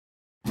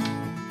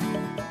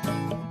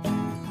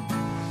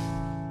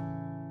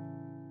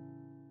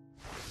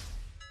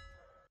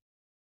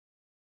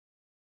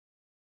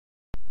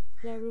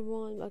Hello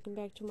everyone, welcome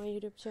back to my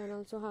YouTube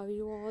channel. So how are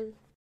you all?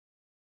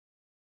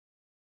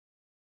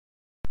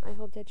 I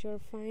hope that you're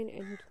fine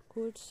and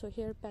good. So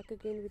here back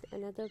again with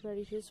another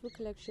very useful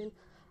collection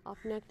of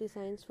neck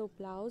designs for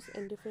blouse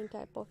and different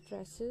type of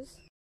dresses.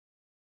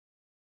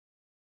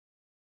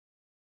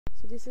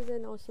 So this is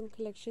an awesome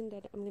collection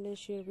that I'm gonna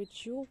share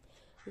with you.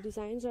 The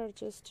designs are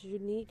just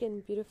unique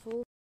and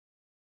beautiful.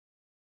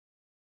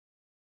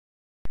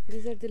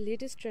 These are the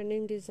latest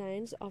trending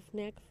designs of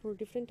neck for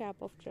different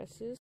type of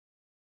dresses.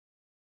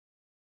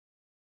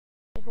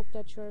 I hope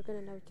that you're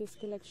gonna love this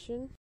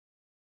collection.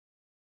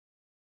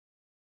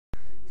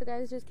 So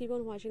guys, just keep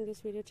on watching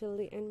this video till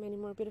the end. Many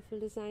more beautiful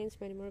designs,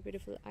 many more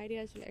beautiful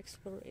ideas will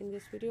explore in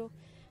this video,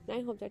 and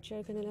I hope that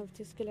you're gonna love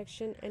this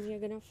collection and you're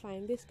gonna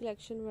find this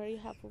collection very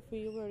helpful for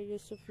you, very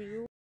useful for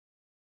you.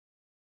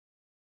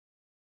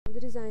 All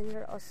the designs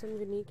are awesome,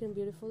 unique and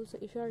beautiful. So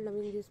if you are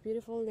loving these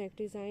beautiful neck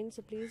designs,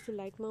 so please do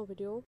like my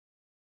video,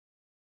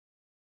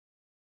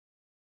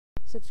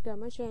 subscribe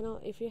my channel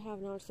if you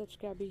have not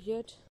subscribed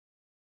yet,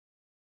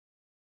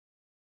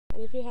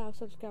 and if you have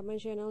subscribed my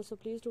channel, so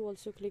please do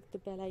also click the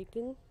bell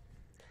icon.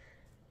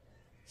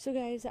 So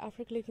guys,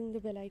 after clicking the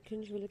bell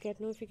icon, you will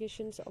get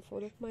notifications of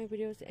all of my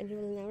videos and you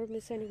will never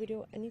miss any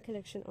video, any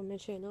collection on my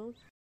channel.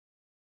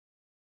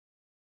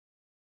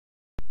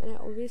 And I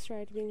always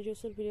try to bring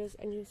useful videos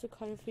and useful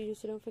content for you,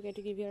 so don't forget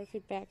to give your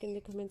feedback in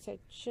the comment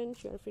section.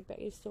 Your feedback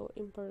is so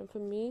important for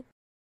me.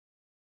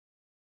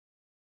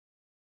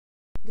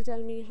 To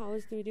tell me how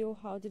is the video,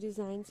 how the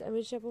designs, and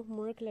which type of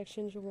more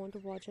collections you want to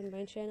watch on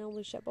my channel,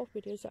 which type of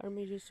videos are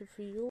more useful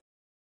for you.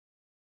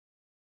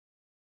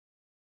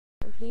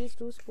 And please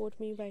do support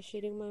me by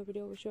sharing my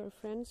video with your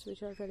friends,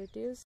 with your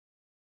relatives.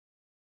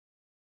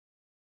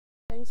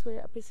 Thanks for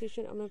your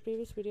appreciation of my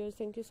previous videos.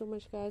 Thank you so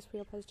much guys for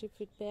your positive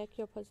feedback.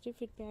 Your positive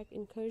feedback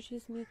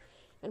encourages me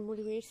and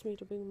motivates me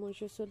to bring more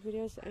useful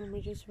videos and more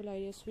useful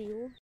ideas for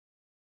you.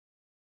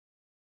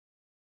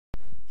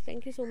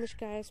 Thank you so much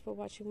guys for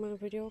watching my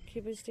video.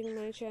 Keep visiting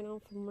my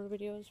channel for more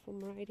videos, for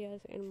more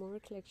ideas and more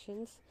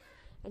collections,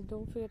 and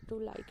don't forget to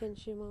like and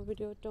share my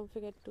video. Don't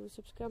forget to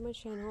subscribe my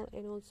channel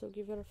and also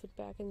give your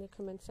feedback in the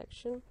comment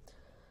section.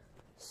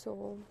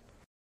 So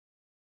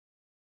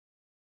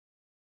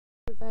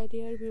goodbye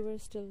dear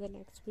viewers, till the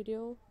next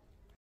video.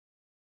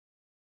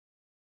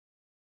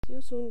 See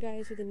you soon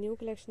guys with a new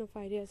collection of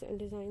ideas and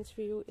designs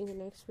for you in the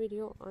next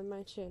video on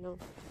my channel.